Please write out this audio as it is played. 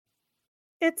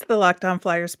It's the Locked On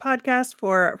Flyers podcast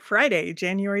for Friday,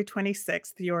 January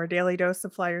 26th, your daily dose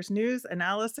of Flyers news,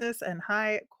 analysis, and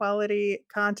high quality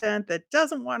content that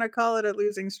doesn't want to call it a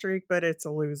losing streak, but it's a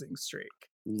losing streak.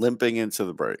 Limping into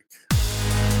the break.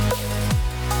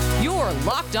 Your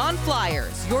Locked On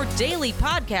Flyers, your daily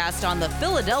podcast on the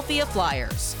Philadelphia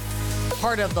Flyers.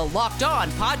 Part of the Locked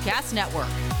On Podcast Network.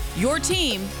 Your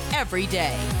team every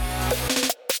day.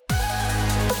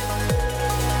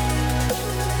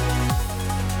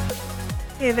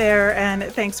 Hey there, and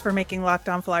thanks for making Locked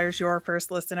On Flyers your first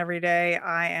listen every day.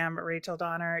 I am Rachel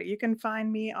Donner. You can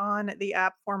find me on the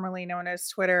app formerly known as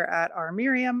Twitter at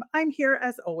rmiriam. I'm here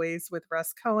as always with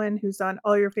Russ Cohen, who's on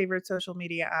all your favorite social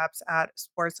media apps at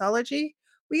Sportsology.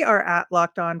 We are at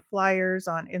Locked On Flyers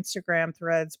on Instagram,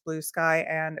 Threads, Blue Sky,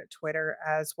 and Twitter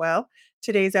as well.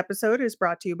 Today's episode is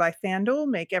brought to you by FanDuel.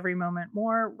 Make every moment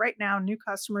more. Right now, new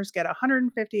customers get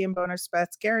 150 in bonus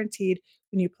bets guaranteed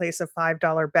when you place a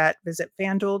 $5 bet. Visit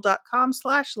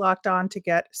fanduel.com/locked on to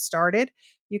get started.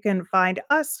 You can find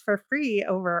us for free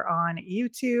over on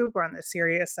YouTube or on the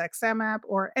SiriusXM app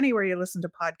or anywhere you listen to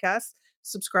podcasts.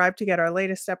 Subscribe to get our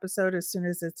latest episode as soon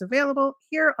as it's available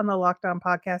here on the Locked On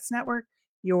Podcast Network,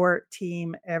 your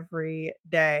team every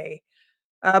day.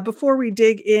 Before we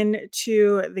dig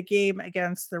into the game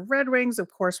against the Red Wings, of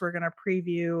course, we're going to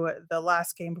preview the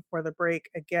last game before the break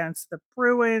against the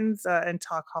Bruins and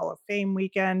talk Hall of Fame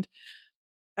weekend.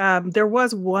 There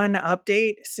was one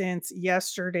update since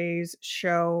yesterday's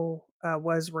show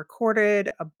was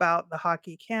recorded about the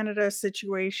Hockey Canada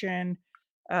situation.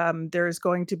 There is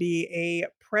going to be a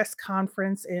press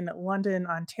conference in London,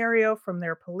 Ontario from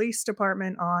their police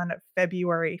department on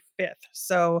February 5th.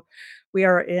 So we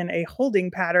are in a holding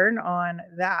pattern on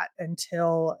that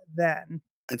until then.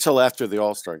 Until after the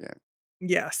All-Star game.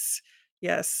 Yes.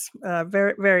 Yes.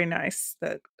 Very, very nice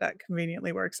that that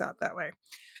conveniently works out that way.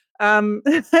 Um,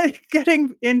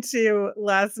 Getting into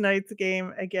last night's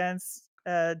game against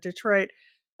Detroit,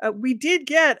 we did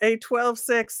get a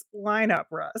 12-6 lineup,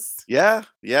 Russ. Yeah.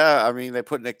 I mean, they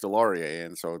put Nick Delorier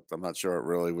in, so I'm not sure it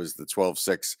really was the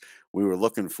 12-6 we were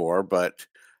looking for, but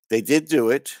they did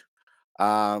do it.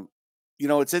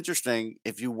 It's interesting.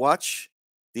 If you watch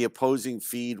the opposing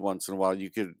feed once in a while,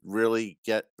 you could really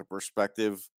get the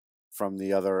perspective from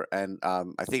the other. And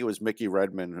I think it was Mickey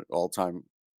Redmond, all-time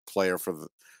player for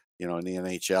in the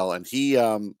NHL, and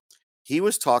he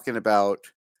was talking about.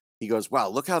 He goes, "Wow,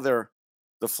 look how the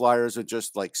Flyers are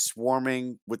just like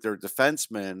swarming with their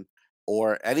defensemen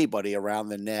or anybody around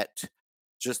the net,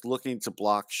 just looking to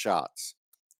block shots."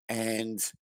 And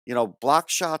block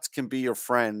shots can be your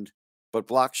friend, but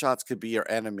block shots could be your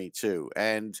enemy too.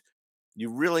 And you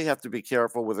really have to be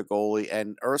careful with a goalie.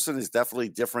 And Urson is definitely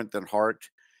different than Hart.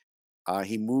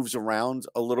 He moves around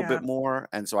a little Yeah. bit more,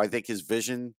 and so I think his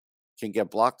vision can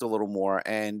get blocked a little more.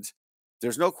 And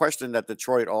there's no question that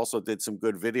Detroit also did some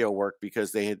good video work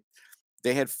because they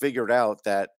had figured out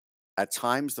that at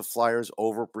times the Flyers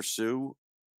over pursue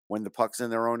when the puck's in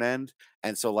their own end,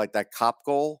 and so like that cop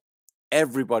goal,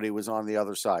 everybody was on the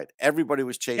other side. Everybody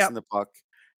was chasing Yep. the puck,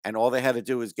 and all they had to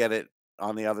do was get it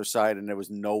on the other side, and there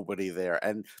was nobody there.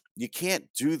 And you can't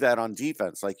do that on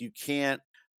defense. Like you can't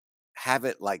have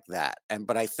it like that.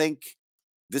 But I think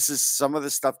this is some of the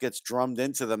stuff gets drummed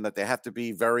into them that they have to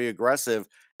be very aggressive,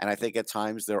 and I think at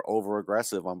times they're over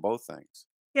aggressive on both things.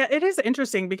 Yeah, it is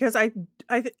interesting because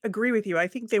agree with you. I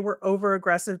think they were over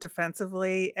aggressive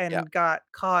defensively Yeah. and got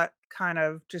caught kind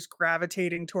of just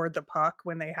gravitating toward the puck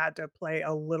when they had to play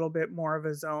a little bit more of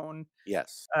a zone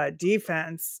Yes.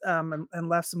 defense, and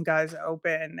left some guys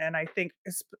open. And I think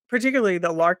particularly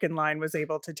the Larkin line was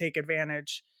able to take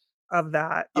advantage of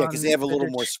that Yeah, because they on have a the little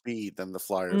more speed than the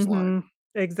Flyers line. Mhm.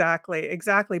 Exactly,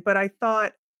 exactly, but I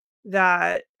thought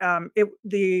that,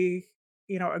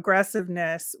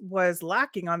 aggressiveness was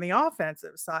lacking on the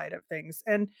offensive side of things,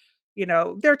 and,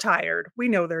 they're tired. We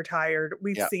know they're tired.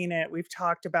 We've Yeah. seen it. We've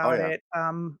talked Oh, about yeah. it,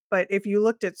 but if you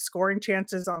looked at scoring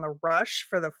chances on the rush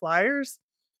for the Flyers,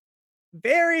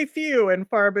 very few and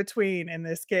far between in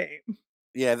this game.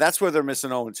 Yeah, that's where they're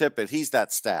missing Owen Tippett. He's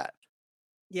that stat.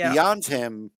 Yeah, Beyond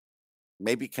him,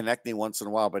 maybe connecting once in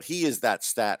a while, but he is that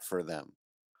stat for them.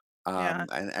 yeah.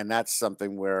 And that's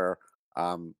something where,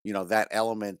 that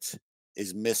element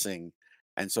is missing,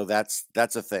 and so that's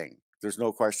a thing. There's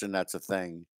no question that's a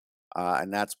thing,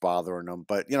 and that's bothering them.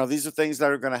 But these are things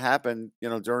that are going to happen,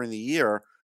 during the year,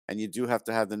 and you do have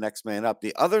to have the next man up.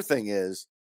 The other thing is,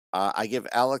 I give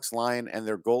Alex Lyon and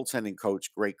their goaltending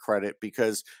coach great credit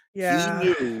because he Yeah.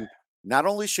 knew not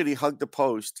only should he hug the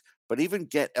post, but even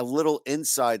get a little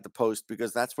inside the post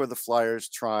because that's where the Flyers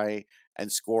try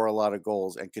and score a lot of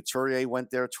goals. And Couturier went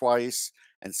there twice,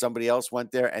 and somebody else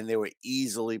went there, and they were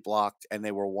easily blocked, and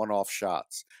they were one-off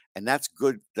shots. And that's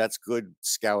good. That's good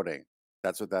scouting.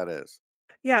 That's what that is.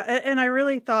 Yeah, and I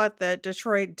really thought that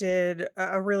Detroit did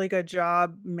a really good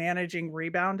job managing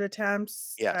rebound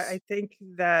attempts. I Yes, think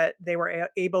that they were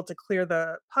able to clear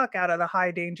the puck out of the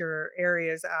high danger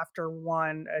areas after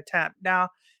one attempt. Now,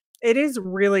 it is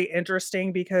really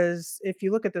interesting because if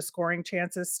you look at the scoring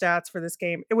chances stats for this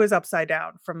game, it was upside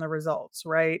down from the results,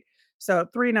 right? So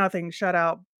 3-0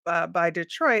 shutout by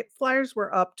Detroit. Flyers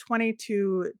were up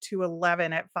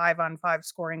 22-11 at 5-on-5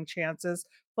 scoring chances.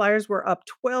 Flyers were up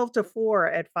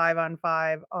 12-4 at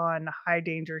 5-on-5 on high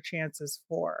danger chances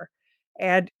for.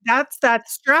 And that's that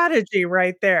strategy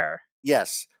right there,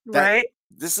 yes. That right?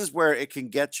 this is where it can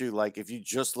get you, like, if you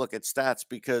just look at stats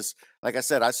because, like I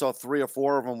said, I saw 3 or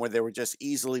 4 of them where they were just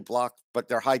easily blocked, but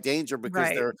they're high danger because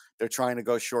Right. they're trying to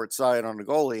go short side on the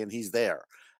goalie, and he's there.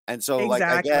 And so, like,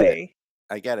 I get it. Exactly.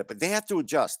 I get it, but they have to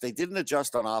adjust. They didn't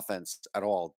adjust on offense at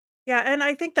all. Yeah, and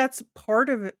I think that's part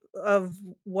of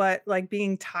what, like,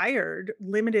 being tired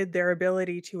limited their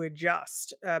ability to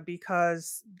adjust,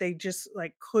 because they just,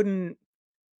 like, couldn't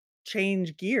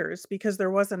change gears because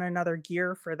there wasn't another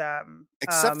gear for them,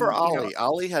 Except for you know. Ollie.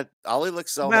 Ollie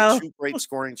Lycksell had Well, 2 great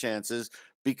scoring chances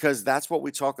because that's what we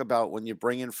talk about when you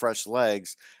bring in fresh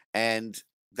legs, and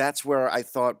that's where I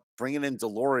thought bringing in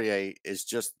Delorier is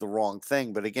just the wrong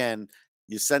thing, but again,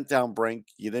 you sent down Brink,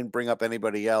 you didn't bring up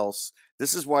anybody else.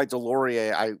 This is why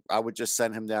Delorier, I would just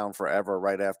send him down forever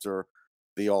right after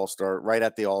the All-Star right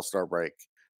at the All-Star break,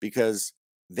 because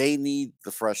they need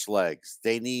the fresh legs.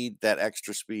 They need that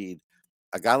extra speed.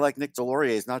 A guy like Nick Delorier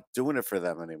is not doing it for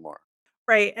them anymore.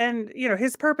 right, and,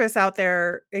 his purpose out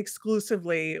there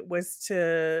exclusively was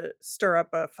to stir up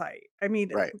a fight. I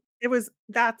mean, Right,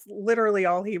 that's literally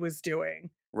all he was doing.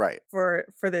 right, For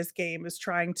this game is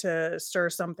trying to stir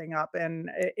something up, and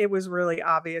it was really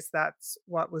obvious that's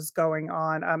what was going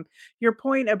on. Your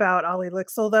point about Ollie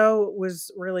Lixel, though, was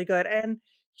really good, and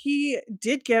he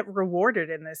did get rewarded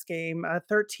in this game,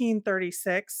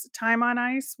 13:36 time on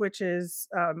ice, which is,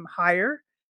 higher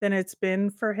than it's been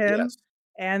for him, yes.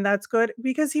 and that's good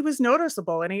because he was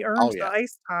noticeable and he Oh, earned the yeah.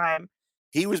 ice time.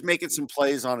 He was making some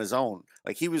plays on his own,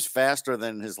 like, he was faster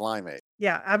than his line mate.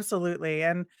 Yeah, absolutely,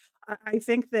 and I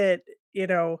think that, you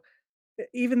know,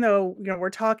 even though, we're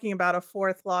talking about a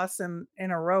 4th loss in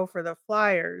a row for the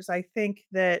Flyers, I think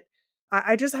that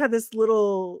I just had this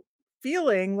little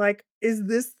feeling like, is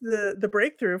this the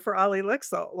breakthrough for Ali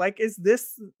Lixo? Like, is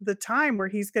this the time where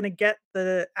he's gonna get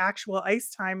the actual ice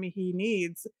time he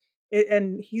needs,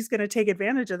 and he's gonna take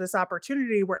advantage of this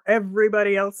opportunity where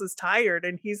everybody else is tired,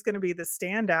 and he's gonna be the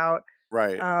standout,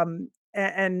 Right.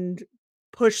 and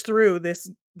push through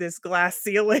this glass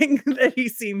ceiling that he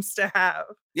seems to have.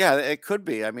 Yeah, it could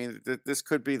be. I mean, this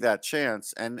could be that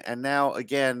chance, and now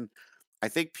again, I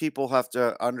think people have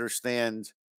to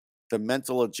understand the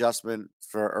mental adjustment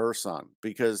for Urson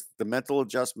because the mental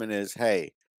adjustment is,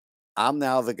 "Hey, I'm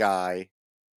now the guy.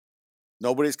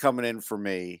 Nobody's coming in for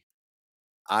me.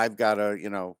 I've gotta,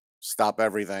 stop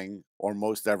everything or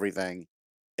most everything."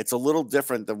 It's a little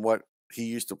different than what he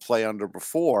used to play under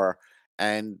before,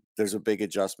 and there's a big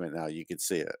adjustment now, you could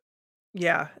see it.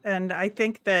 Yeah, and I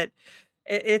think that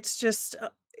it's just,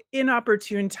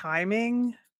 inopportune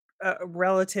timing,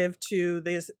 relative to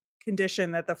this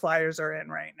condition that the Flyers are in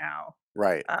right now,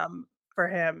 Right. for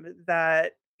him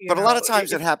that, But a lot of I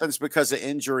times it if happens because of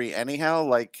injury anyhow,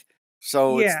 like,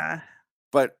 so it's yeah,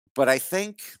 but I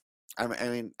think I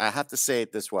mean, I have to say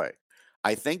it this way.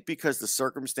 I think because the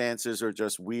circumstances are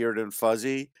just weird and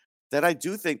fuzzy, that I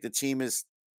do think the team is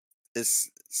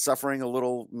suffering a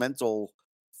little mental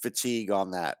fatigue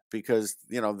on that because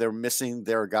they're missing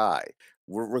their guy.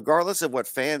 Regardless of what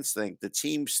fans think, the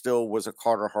team still was a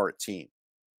Carter Hart team.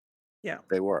 yeah.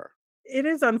 They were. It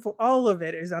is all of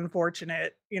it is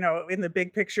unfortunate, in the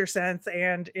big picture sense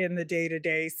and in the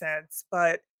day-to-day sense,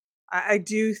 but I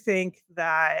do think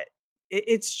that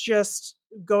it's just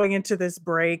going into this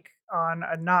break on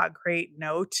a not great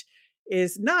note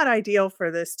is not ideal for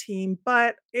this team,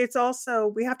 but it's also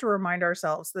we have to remind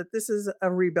ourselves that this is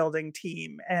a rebuilding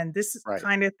team, and this Right.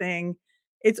 kind of thing,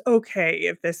 it's okay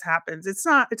if this happens. It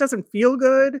doesn't feel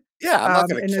good, Yeah, I'm not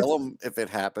gonna and kill it's them if it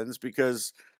happens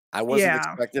because I wasn't yeah.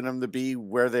 expecting them to be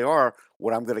where they are.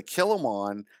 What I'm gonna kill them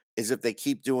on is if they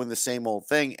keep doing the same old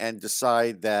thing and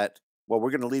decide that, well,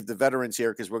 we're gonna leave the veterans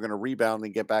here because 'cause we're gonna rebound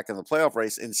and get back in the playoff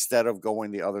race instead of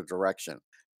going the other direction.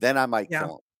 Then I might Yeah. kill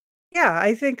them. Yeah,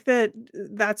 I think that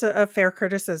that's a fair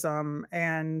criticism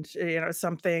and,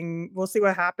 something we'll see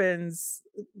what happens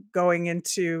going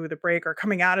into the break or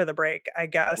coming out of the break, I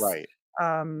guess. Right.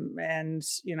 And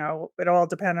it all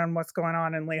depend on what's going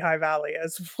on in Lehigh Valley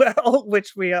as well,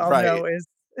 which we all Right. know is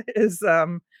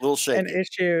A little an shaky.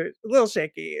 issue, a little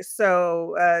shaky.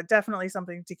 So definitely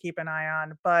something to keep an eye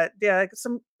on. But yeah,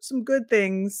 some good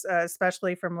things,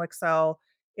 especially from Lixell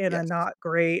in a Yes. not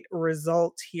great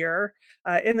result here.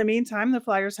 In the meantime, the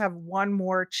Flyers have one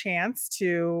more chance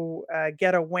to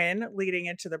get a win leading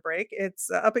into the break.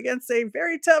 It's up against a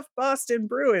very tough Boston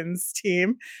Bruins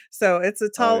team. So it's a Oh,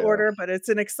 tall yeah. order, but it's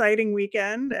an exciting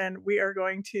weekend. And we are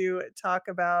going to talk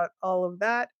about all of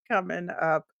that coming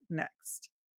up next.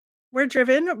 We're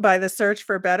driven by the search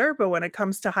for better, but when it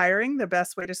comes to hiring, the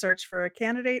best way to search for a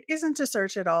candidate isn't to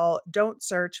search at all. Don't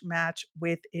search, match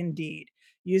with Indeed.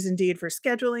 Use Indeed for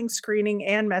scheduling, screening,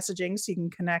 and messaging so you can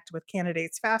connect with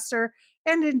candidates faster.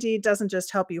 And Indeed doesn't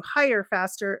just help you hire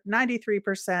faster,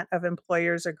 93% of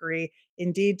employers agree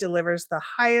Indeed delivers the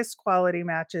highest quality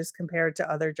matches compared to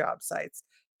other job sites.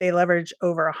 They leverage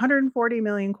over 140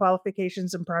 million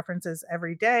qualifications and preferences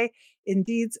every day.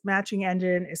 Indeed's matching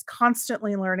engine is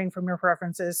constantly learning from your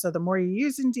preferences, so the more you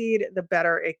use Indeed, the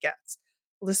better it gets.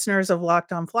 Listeners of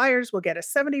Locked On Flyers will get a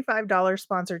 $75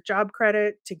 sponsored job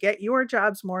credit to get your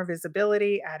jobs more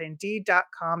visibility at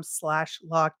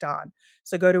indeed.com/locked on.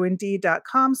 So go to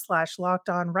indeed.com/locked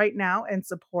on right now and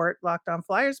support Locked On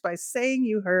Flyers by saying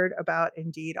you heard about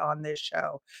Indeed on this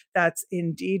show. That's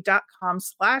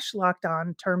indeed.com/locked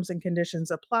on. Terms and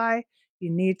conditions apply. You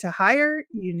need to hire,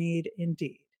 you need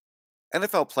Indeed.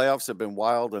 NFL playoffs have been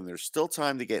wild, and there's still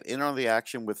time to get in on the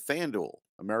action with FanDuel,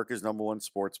 America's #1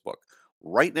 sports book.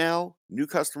 Right now, new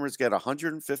customers get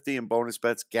 150 in bonus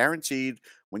bets guaranteed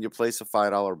when you place a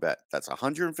 $5 bet. That's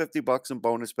 150 bucks in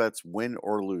bonus bets, win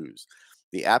or lose.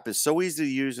 The app is so easy to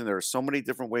use, and there are so many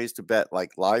different ways to bet,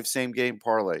 like live same game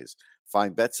parlays.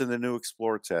 Find bets in the new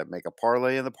Explore tab. Make a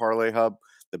parlay in the Parlay Hub.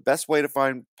 The best way to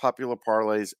find popular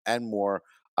parlays and more.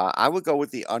 I would go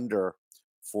with the under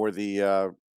for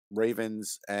the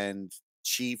Ravens and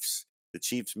Chiefs. The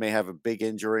Chiefs may have a big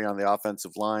injury on the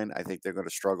offensive line. I think they're going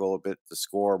to struggle a bit to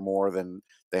score more than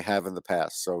they have in the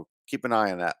past. So keep an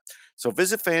eye on that. So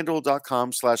visit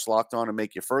fanduel.com/locked on and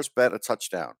make your first bet a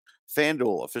touchdown.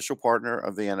 FanDuel, official partner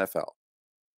of the NFL.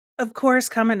 Of course,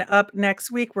 coming up next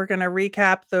week, we're going to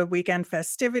recap the weekend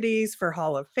festivities for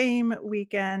Hall of Fame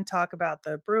weekend, talk about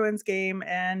the Bruins game,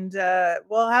 and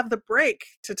we'll have the break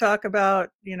to talk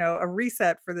about, a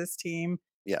reset for this team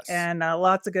Yes. and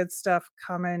lots of good stuff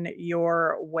coming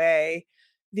your way.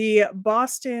 The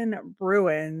Boston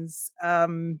Bruins,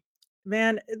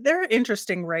 man, they're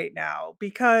interesting right now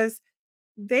because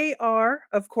they are,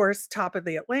 of course, top of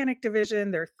the Atlantic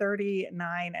Division. They're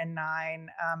 39-9,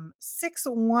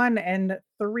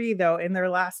 6-1-3 though in their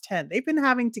last 10. They've been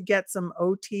having to get some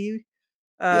OT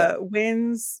Yeah.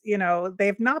 wins.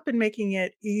 They've not been making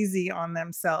it easy on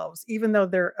themselves, even though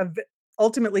they're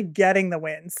ultimately getting the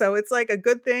win. So it's like a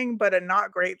good thing, but a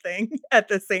not great thing at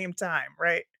the same time,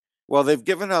 right? Well, they've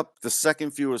given up the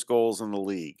second fewest goals in the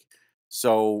league.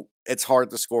 So it's hard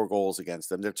to score goals against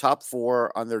them. Their top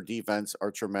four on their defense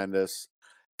are tremendous,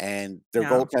 and their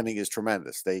Yeah. goaltending is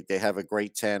tremendous. They have a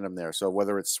great tandem there. So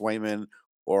whether it's Swayman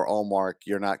or Allmark,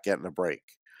 you're not getting a break.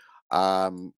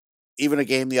 Um, Even a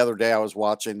game the other day I was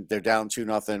watching, they're down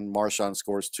 2-0. Marchand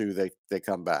scores two, they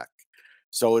come back.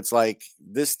 So it's like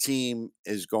this team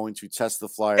is going to test the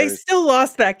They Flyers. still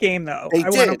lost that game though, They I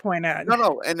want to did. point out. No,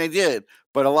 no, and they did,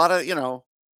 but a lot of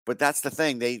but that's the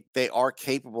thing, they are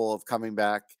capable of coming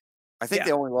back. I think they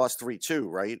Yeah. only lost 3-2,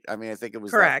 right? I mean, I think it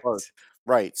was that close. Correct.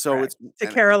 Right, so Correct. it's To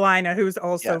and Carolina, who's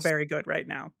also yes. very good right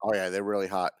now. Oh, yeah, they're really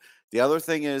hot. The other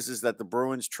thing is that the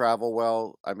Bruins travel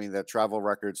well. I mean, their travel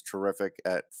record's terrific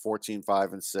at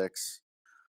 14-5-6.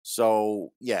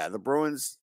 So, yeah, the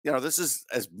Bruins, this is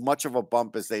as much of a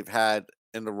bump as they've had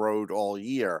in the road all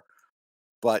year,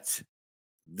 but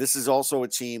this is also a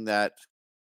team that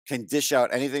can dish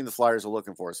out anything the Flyers are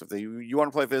looking for. So if you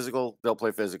want to play physical, they'll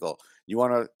play physical. You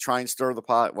want to try and stir the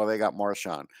pot, well, they got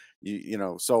Marchand.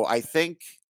 So I think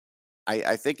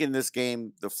in this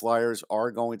game the Flyers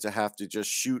are going to have to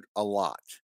just shoot a lot.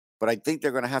 But I think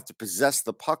they're going to have to possess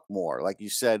the puck more. Like you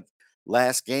said,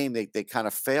 last game they kind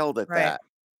of failed at Right.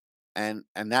 that. And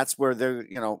that's where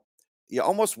you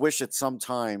almost wish at some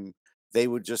time they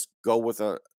would just go with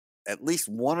a at least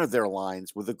one of their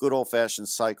lines with a good old fashioned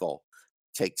cycle.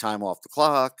 Take time off the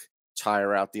clock,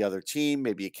 tire out the other team,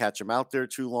 maybe you catch them out there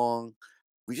too long.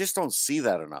 We just don't see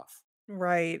that enough.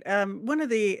 Right. One of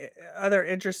the other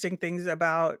interesting things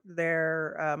about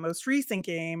their most recent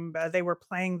game, they were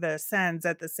playing the Sens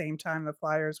at the same time the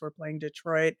Flyers were playing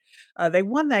Detroit. They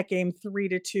won that game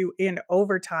 3-2 in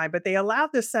overtime, but they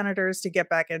allowed the Senators to get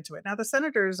back into it. Now the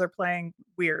Senators are playing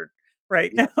weird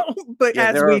right Yeah. now, but Yeah,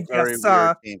 as they're a we very just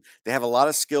weird saw. team. They have a lot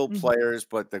of skilled Mhm. players,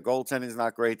 but their goaltending is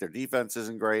not great, their defense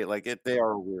isn't great, like, they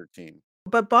are a weird team.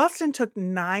 But Boston took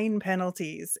 9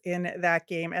 penalties in that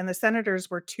game, and the Senators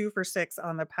were 2 for 6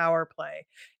 on the power play.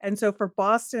 And so for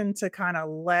Boston to kinda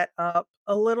let up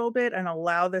a little bit and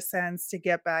allow the Sens to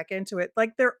get back into it,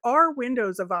 like, there are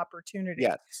windows of opportunity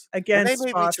Yes, and they against may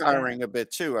be Boston. tiring a bit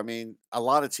too, I mean, a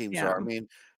lot of teams Yeah, are, I mean,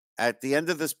 at the end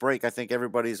of this break, I think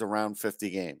everybody's around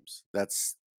 50 games,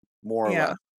 that's more or less,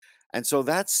 yeah. and so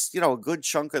that's, a good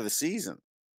chunk of the season.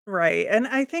 Right, and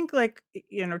I think, like,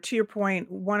 to your point,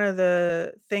 one of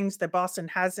the things that Boston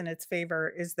has in its favor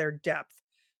is their depth.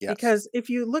 Yes. Because if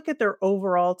you look at their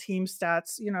overall team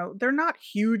stats, they're not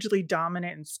hugely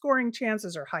dominant in scoring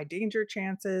chances or high danger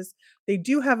chances. They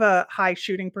do have a high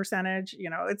shooting percentage,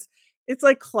 it's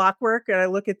like clockwork, and I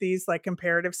look at these, like,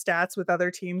 comparative stats with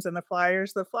other teams and the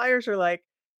Flyers. The Flyers are, like,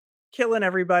 killing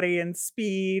everybody in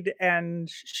speed and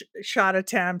shot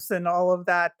attempts and all of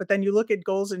that. But then you look at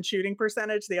goals and shooting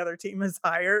percentage, the other team is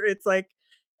higher. It's like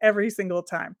every single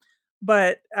time.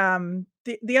 But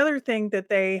the other thing that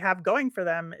they have going for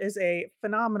them is a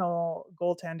phenomenal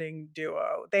goaltending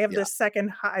duo. They have Yeah, the second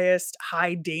highest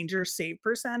high danger save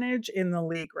percentage in the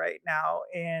league right now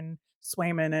in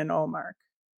Swayman and Olmark.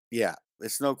 yeah,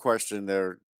 it's no question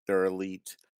they're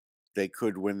elite. They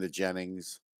could win the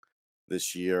Jennings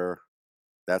this year,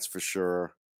 that's for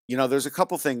sure. There's a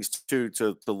couple things too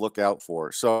to look out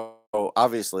for. So,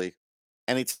 obviously,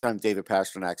 anytime David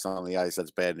Pasternak's on the ice,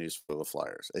 that's bad news for the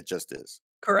Flyers. It just is.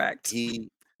 Correct. He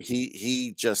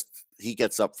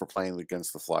gets up for playing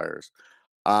against the Flyers.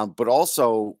 But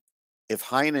also, if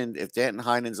Danton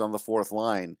Heinen's on the fourth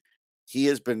line, he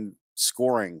has been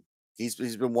scoring. He's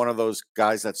been one of those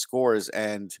guys that scores,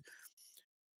 and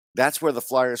that's where the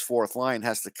Flyers' fourth line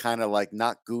has to kinda, like,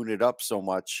 not goon it up so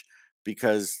much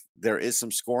because there is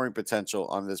some scoring potential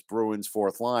on this Bruins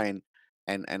fourth line,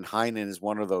 and Heinen is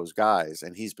one of those guys,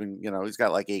 and he's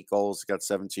got, like, 8 goals, he's got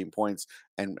 17 points,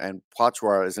 and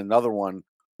Poitras is another one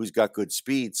who's got good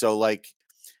speed, so, like,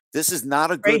 this is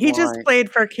not a Right. good He just line.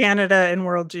 played for Canada in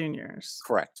World Juniors.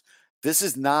 Correct. This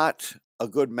is not a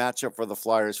good matchup for the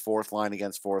Flyers' fourth line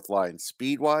against fourth line.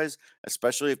 Speed-wise,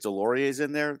 especially if Delorier's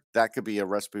in there, that could be a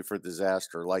recipe for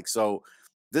disaster. Like, so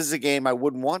this is a game I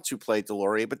wouldn't want to play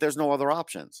Delorier, but there's no other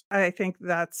options. I think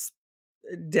that's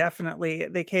definitely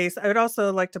the case. I would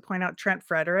also like to point out Trent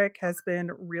Frederick has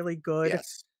been really good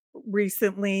Yes.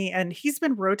 recently, and he's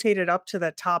been rotated up to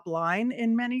the top line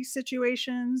in many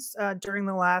situations during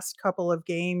the last couple of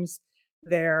games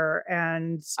there.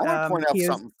 And I want to point out he is,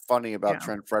 something funny about yeah,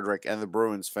 Trent Frederick and the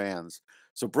Bruins fans.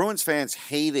 So Bruins fans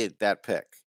hated that pick.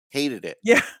 Hated it.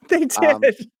 yeah, they Um,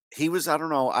 did. he was I don't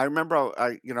know, I remember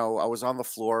I was on the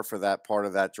floor for that part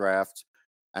of that draft,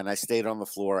 and I stayed on the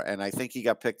floor, and I think he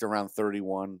got picked around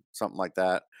 31, something like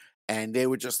that, and they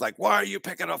were just like, "Why are you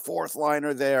picking a fourth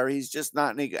liner there? He's just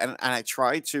not any," and I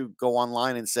tried to go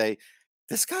online and say,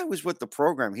 "This guy was with the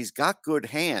program, he's got good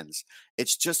hands.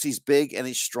 It's just he's big and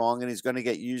he's strong and he's gonna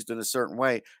get used in a certain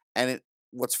way," and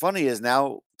what's funny is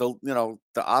now the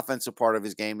offensive part of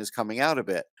his game is coming out a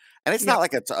bit, and it's not Yep.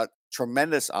 like it's a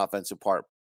tremendous offensive part,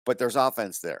 but there's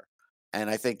offense there. And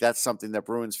I think that's something that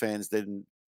Bruins fans didn't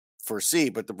foresee,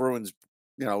 but the Bruins,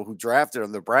 who drafted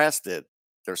him, the brass did.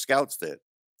 Their scouts did.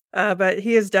 But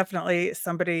he is definitely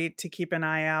somebody to keep an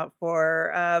eye out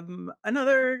for.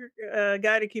 Another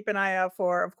guy to keep an eye out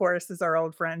for, of course, is our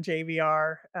old friend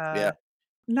JVR. Yeah.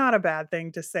 Not a bad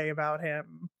thing to say about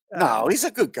him. No, he's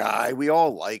a good guy. We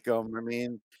all like him. I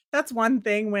mean, That's one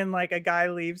thing when, like, a guy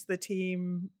leaves the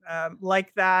team,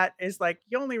 like that is, like,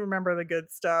 you only remember the good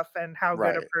stuff and how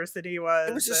good a right. person he It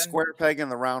was was, just and square peg in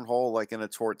the round hole, like in a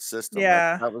torch system. That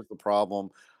yeah. that was the problem.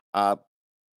 Uh,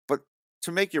 but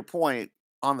to make your point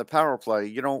on the power play,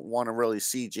 you don't want to really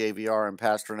see JVR and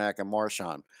Pasternak and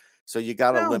Marchand. So No. you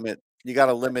gotta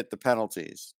limit the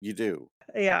penalties. You do.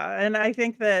 Yeah, and I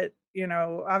think that,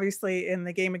 obviously in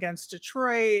the game against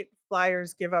Detroit,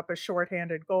 Flyers give up a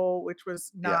shorthanded goal, which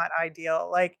was Yeah. not ideal.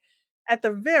 Like, at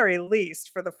the very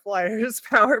least, for the Flyers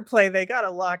power play, they gotta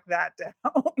lock that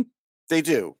down. They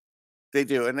do. They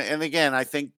do, and again, I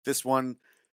think this one,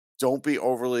 don't be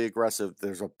overly aggressive.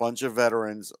 There's a bunch of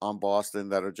veterans on Boston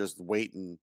that are just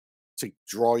waiting to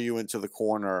draw you into the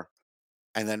corner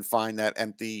and then find that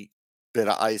empty bit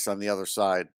of ice on the other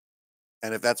side.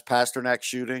 And if that's Pasternak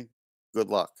shooting, good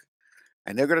luck.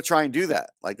 And they're gonna try and do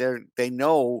that. Like they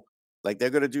know, like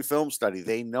they're gonna do film study.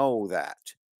 They know that.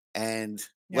 And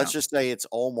let's Yeah. just say it's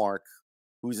Olmark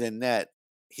who's in net.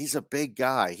 He's a big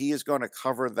guy. He is gonna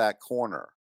cover that corner.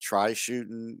 Try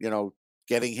shooting,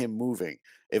 getting him moving.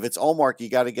 If it's Allmark, you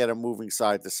got to get him moving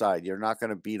side to side. You're not going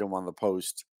to beat him on the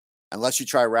post unless you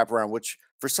try wraparound, which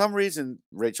for some reason,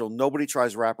 Rachel, nobody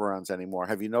tries wraparounds anymore.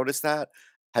 Have you noticed that?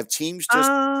 Have teams just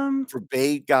Um,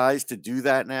 forbade guys to do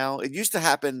that now? It used to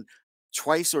happen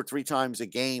twice or three times a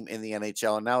game in the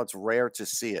NHL, and now it's rare to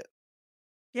see it.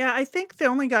 yeah, I think the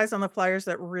only guys on the Flyers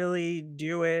that really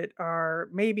do it are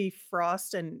maybe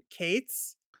Frost and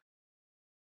Cates.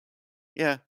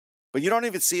 Yeah, but you don't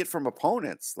even see it from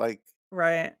opponents. Like,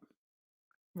 Right,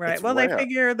 right. it's Well, they rare.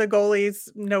 figure the goalies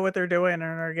know what they're doing and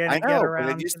are I gonna get know, but it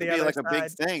around to used to the be other like a big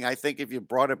side. thing. I think if you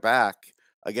brought it back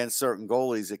against certain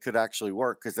goalies, it could actually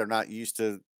work because they're not used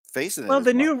to facing it as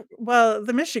much.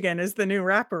 The Michigan is the new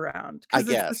wraparound I because it's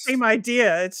the guess. same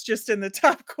idea, it's just in the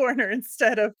top corner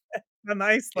instead of on the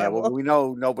ice Yeah, well, level. we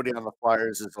know nobody on the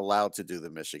Flyers is allowed to do the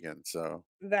Michigan, so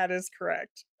That is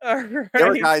correct. there are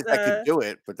Alright, guys that could do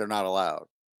it, but they're not allowed.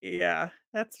 yeah,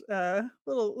 that's,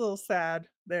 little sad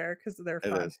there because 'cause they're It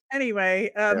fun. is.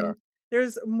 Anyway, They are.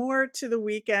 there's more to the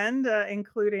weekend,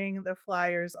 including the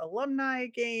Flyers alumni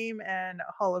game and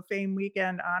Hall of Fame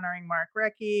weekend honoring Mark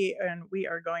Recchi, and we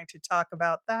are going to talk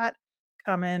about that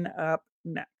coming up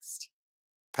next.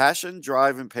 Passion,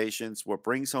 drive, and patience. What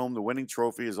brings home the winning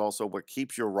trophy is also what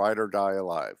keeps your ride or die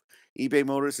alive. eBay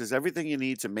Motors has everything you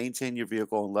need to maintain your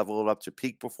vehicle and level it up to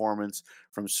peak performance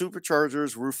from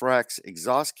superchargers, roof racks,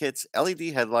 exhaust kits,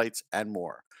 LED headlights, and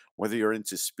more. Whether you're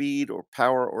into speed or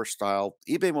power or style,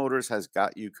 eBay Motors has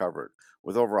got you covered.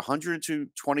 With over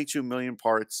 122 million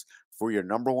parts for your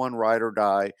number one ride or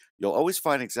die, you'll always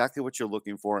find exactly what you're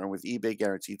looking for. And with eBay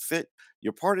Guaranteed Fit,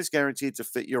 your part is guaranteed to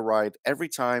fit your ride every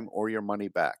time or your money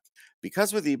back.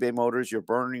 Because with eBay Motors, you're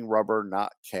burning rubber,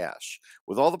 not cash.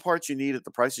 With all the parts you need at the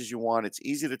prices you want, it's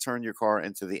easy to turn your car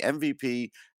into the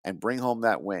MVP and bring home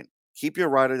that win. Keep your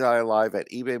ride or die alive at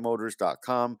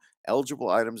ebaymotors.com. Eligible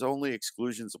items only,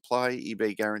 exclusions apply.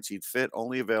 eBay guaranteed fit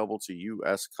only available to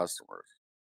U.S. customers.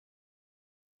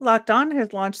 Locked On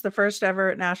has launched the first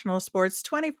ever national sports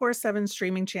 24/7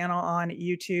 streaming channel on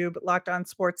YouTube. Locked On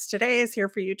Sports Today is here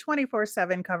for you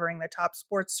 24/7, covering the top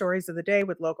sports stories of the day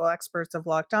with local experts of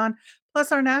Locked On,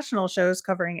 plus our national shows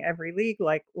covering every league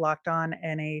like Locked On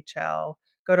NHL.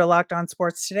 Go to Locked On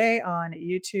Sports Today on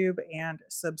YouTube and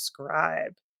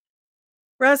subscribe.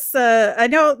 Russ, I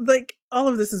know like all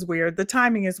of this is weird. The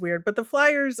timing is weird, but the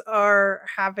Flyers are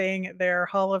having their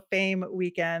Hall of Fame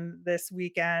weekend this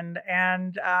weekend,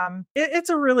 and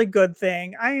it's a really good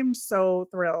thing. I am so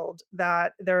thrilled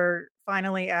that they're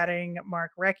finally adding Mark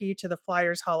Recchi to the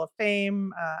Flyers Hall of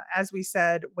Fame. As we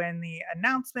said when the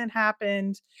announcement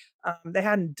happened, they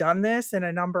hadn't done this in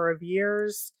a number of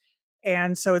years,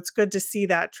 and so it's good to see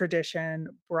that tradition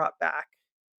brought back.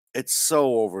 It's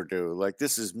so overdue. Like,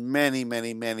 this is many,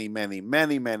 many, many, many,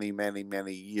 many, many, many,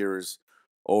 many years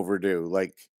overdue.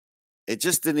 Like, it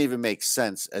just didn't even make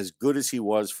sense. As good as he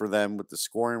was for them with the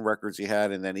scoring records he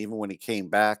had, and then even when he came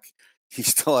back, he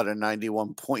still had a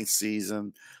 91 point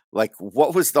season. Like,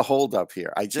 what was the holdup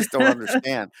here? I just don't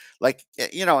understand. Like,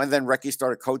 and then Recky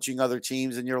started coaching other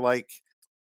teams, and you're like,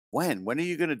 when? When are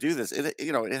you going to do this?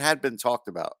 It had been talked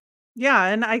about. Yeah,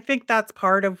 and I think that's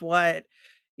part of what,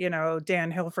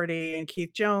 Dan Hilferty and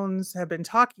Keith Jones have been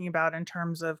talking about in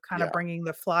terms of kind of Yeah. bringing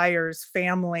the Flyers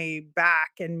family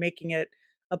back and making it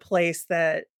a place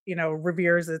that,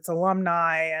 reveres its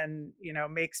alumni and,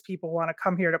 makes people want to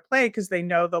come here to play because they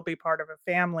know they'll be part of a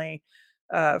family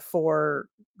for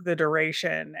the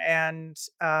duration. And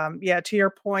yeah, to your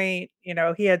point,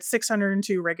 he had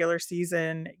 602 regular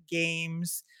season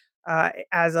games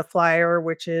as a Flyer,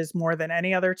 which is more than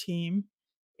any other team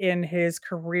in his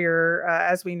career.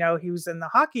 As we know, he was in the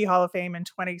Hockey Hall of Fame in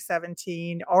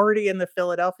 2017, already in the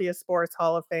Philadelphia Sports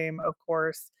Hall of Fame, of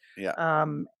course, Yeah.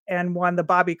 and won the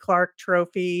Bobby Clark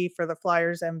Trophy for the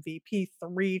Flyers MVP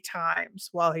three times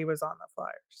while he was on the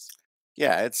Flyers.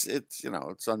 Yeah,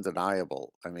 it's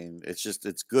undeniable. I mean,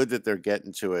 it's good that they're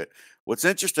getting to it. What's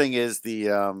interesting is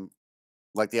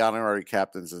like the honorary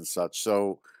captains and such.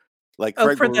 So like Oh,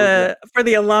 Craig Berube for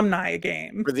the alumni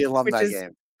game, for the which alumni is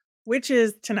game. which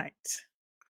is tonight.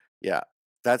 Yeah,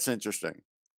 that's interesting.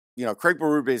 Craig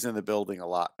Berube's in the building a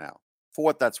lot now. For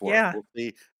what that's worth. Yeah.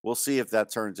 We'll see if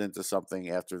that turns into something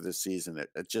after this season.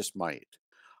 It just might.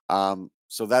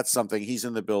 So that's something. He's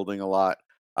in the building a lot.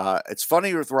 It's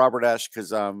funny with Robert Ash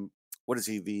because what is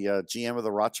he, the GM of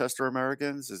the Rochester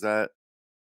Americans? Is that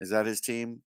his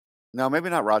team? No, maybe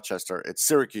not Rochester. It's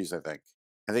Syracuse, I think.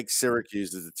 I think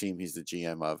Syracuse is the team he's the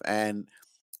GM of. And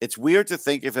it's weird to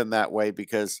think of him that way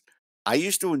because I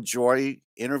used to enjoy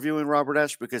interviewing Robert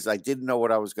Esch because I didn't know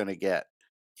what I was going to get.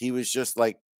 He was just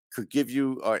like, could give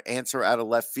you an answer out of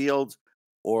left field,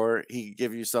 or he could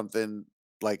give you something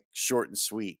like short and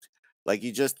sweet. Like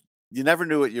you never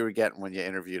knew what you were getting when you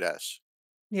interviewed Esh.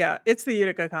 Yeah, it's the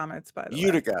Utica Comets, by the way.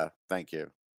 Utica, thank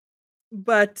you.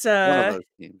 But, One of those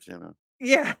teams, you know.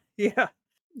 yeah, yeah.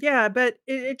 Yeah, but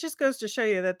it just goes to show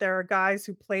you that there are guys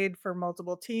who played for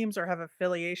multiple teams or have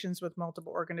affiliations with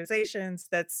multiple organizations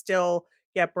that still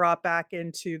get brought back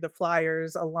into the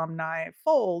Flyers alumni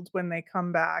fold when they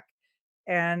come back,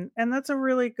 and that's a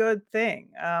really good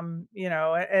thing, and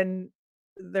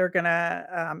they're gonna,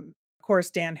 of course,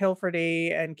 Dan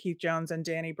Hilferty and Keith Jones and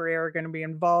Danny Briere are gonna be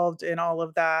involved in all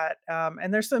of that,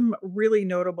 and there's some really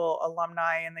notable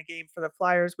alumni in the game for the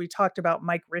Flyers. We talked about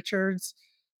Mike Richards,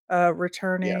 Yes.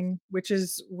 returning, which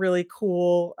is really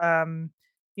cool.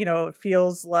 It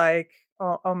feels like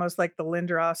almost like the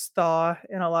Lindros thaw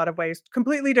in a lot of ways.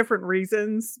 Completely different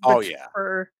reasons, Oh, but yeah.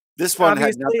 for This one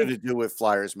had nothing obviously to do with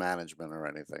Flyers management or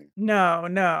anything. no,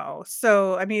 no.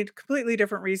 So I mean, completely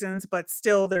different reasons, but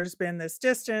still, there's been this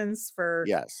distance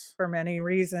Yes. for many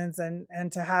reasons, and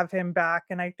to have him back,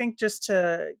 and I think just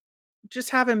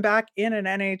have him back in an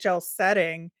NHL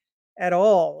setting at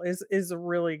all is a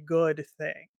really good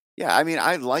thing. Yeah, I mean,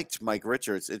 I liked Mike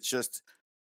Richards. It's just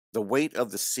the weight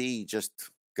of the sea just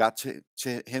got to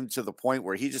him to the point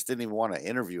where he just didn't even wanna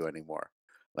interview anymore.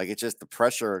 Like, it just the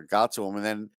pressure got to him, and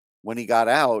then when he got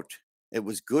out, it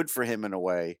was good for him in a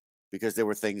way because there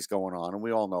were things going on, and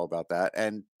we all know about that,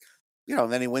 and,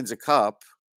 then he wins a cup,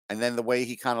 and then the way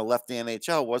he kinda left the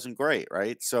NHL wasn't great,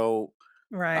 right? So,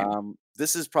 Right.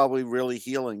 this is probably really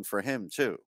healing for him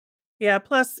too. Yeah,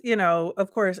 plus,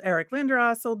 of course, Eric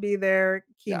Lindros will be there,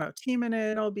 Yeah. Kimo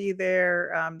Timonen will be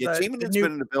there, Yeah, the Tielemann's new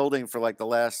been in the building for, like, the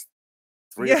last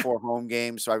 3 or yeah, 4 home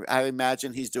games, so I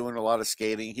imagine he's doing a lot of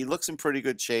skating. He looks in pretty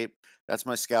good shape. That's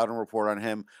my scouting report on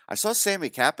him. I saw Sammy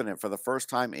Kapanen for the first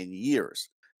time in years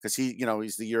because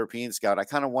he's the European scout. I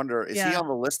kinda wonder, is he yeah. on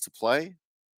the list to play?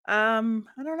 I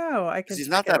don't know, I Because could he's check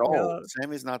not it that old. real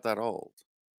Sammy's not that old.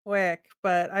 quick,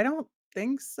 but I don't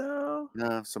think so,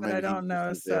 No, so but I maybe he don't just know,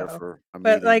 was there so for a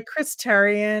but, meeting. like, Chris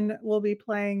Therien will be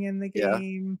playing in the Yeah,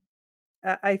 game.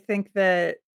 I think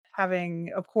that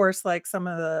having, of course, like, some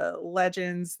of the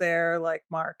legends there, like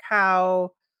Mark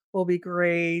Howe will be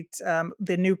great,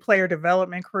 the new player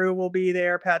development crew will be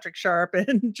there, Patrick Sharp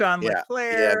and John yeah,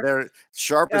 yeah, LeClaire. they're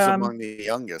Sharp is Um, among the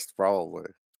youngest,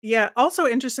 probably. yeah, also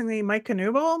interestingly, Mike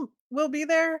Knuble will be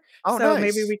there, Oh, so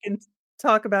maybe nice. we can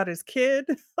talk about his kid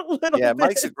a little Yeah, bit.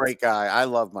 Mike's a great guy. I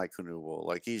love Mike Knuble.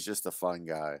 Like, he's just a fun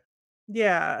guy.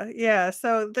 Yeah, yeah,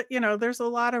 so, there's a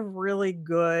lot of really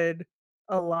good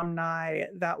alumni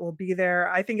that will be there.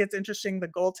 I think it's interesting the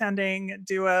goaltending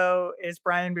duo is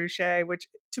Brian Boucher, which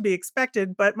to be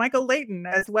expected, but Michael Leighton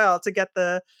as well to get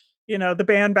the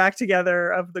band back together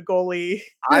of the goalie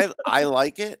I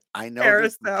like it. I know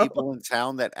there's some carousel. people in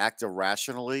town that act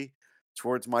irrationally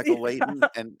towards Michael Yeah, Leighton,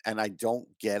 and I don't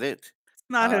get it. it's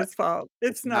not Uh, his fault.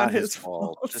 it's It's not not his his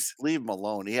fault. fault. Just leave him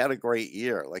alone. He had a great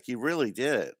year. Like, he really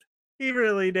did. He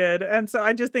really did, and so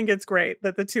I just think it's great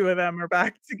that the 2 of them are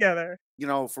back together.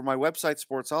 For my website,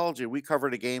 Sportsology, we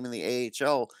covered a game in the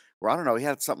AHL where, I don't know, he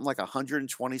had something like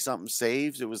 120 something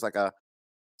saves. It was like a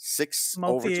 6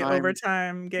 overtime.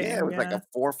 Multi-overtime Yeah, it game, was like a yeah.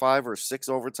 4, 5, or 6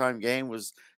 overtime game.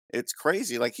 It's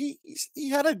crazy. Like, he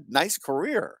had a nice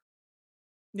career.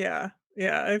 Yeah,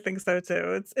 yeah, I think so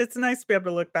too. It's nice to be able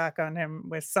to look back on him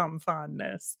with some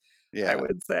fondness, I Yeah.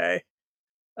 would say.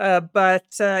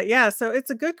 Yeah, so it's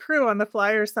a good crew on the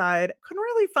Flyer side. Couldn't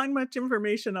really find much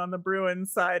information on the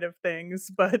Bruins side of things,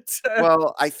 but,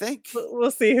 Well, I think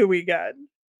we'll see who we get.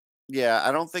 yeah,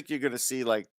 I don't think you're gonna see,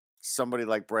 like, somebody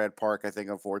like Brad Park. I think,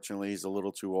 unfortunately, he's a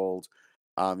little too old.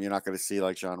 You're not gonna see,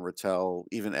 like, Jean Rattel,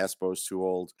 even Espo's too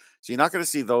old. So you're not gonna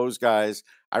see those guys.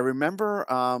 I remember,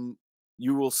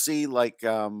 you will see, like,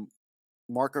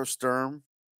 Marco Sturm,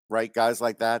 right? Guys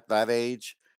like that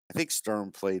age. I think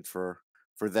Sturm played for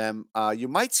them. You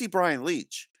might see Brian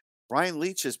Leetch. Brian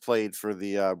Leetch has played for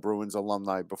the, Bruins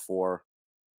alumni before,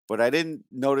 but I didn't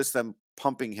notice them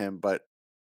pumping him, but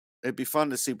it'd be fun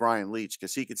to see Brian Leetch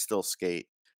because he could still skate.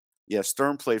 Yeah,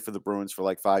 Stern played for the Bruins for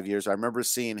like 5 years. I remember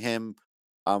seeing him,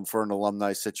 for an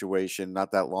alumni situation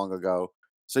not that long ago.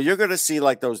 So you're gonna see,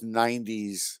 like, those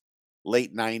 '90s,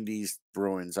 late '90s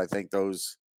Bruins. I think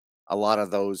those a lot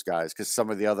of those guys, because some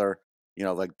of the other,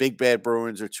 like, big bad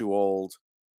Bruins are too old.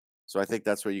 So I think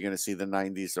that's where you're gonna see the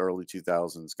 '90s, early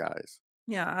 2000s guys.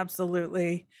 Yeah,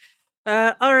 absolutely.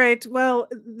 All right. Well,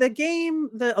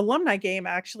 the alumni game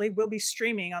actually will be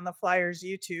streaming on the Flyers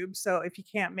YouTube. So if you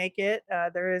can't make it,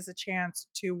 there is a chance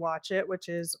to watch it, which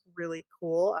is really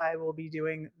cool. I will be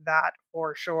doing that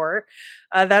for sure.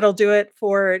 That'll do it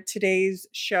for today's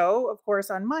show. Of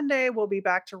course, on Monday, we'll be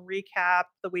back to recap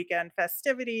the weekend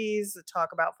festivities,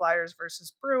 talk about Flyers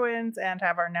versus Bruins, and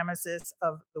have our nemesis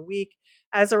of the week.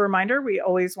 As a reminder, we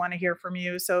always want to hear from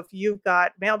you. So if you've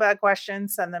got mailbag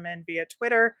questions, send them in via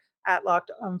Twitter at Locked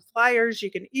On Flyers.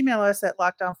 You can email us at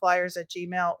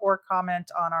lockedonflyers@gmail or comment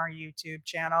on our YouTube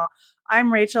channel.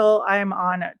 I'm Rachel. I'm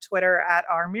on Twitter at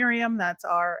rmiriam. That's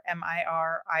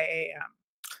RMIRIAM.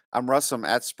 I'm Russ. I'm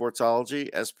at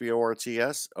Sportsology,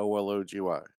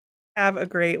 SPORTSOLOGY. Have a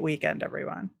great weekend,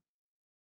 everyone.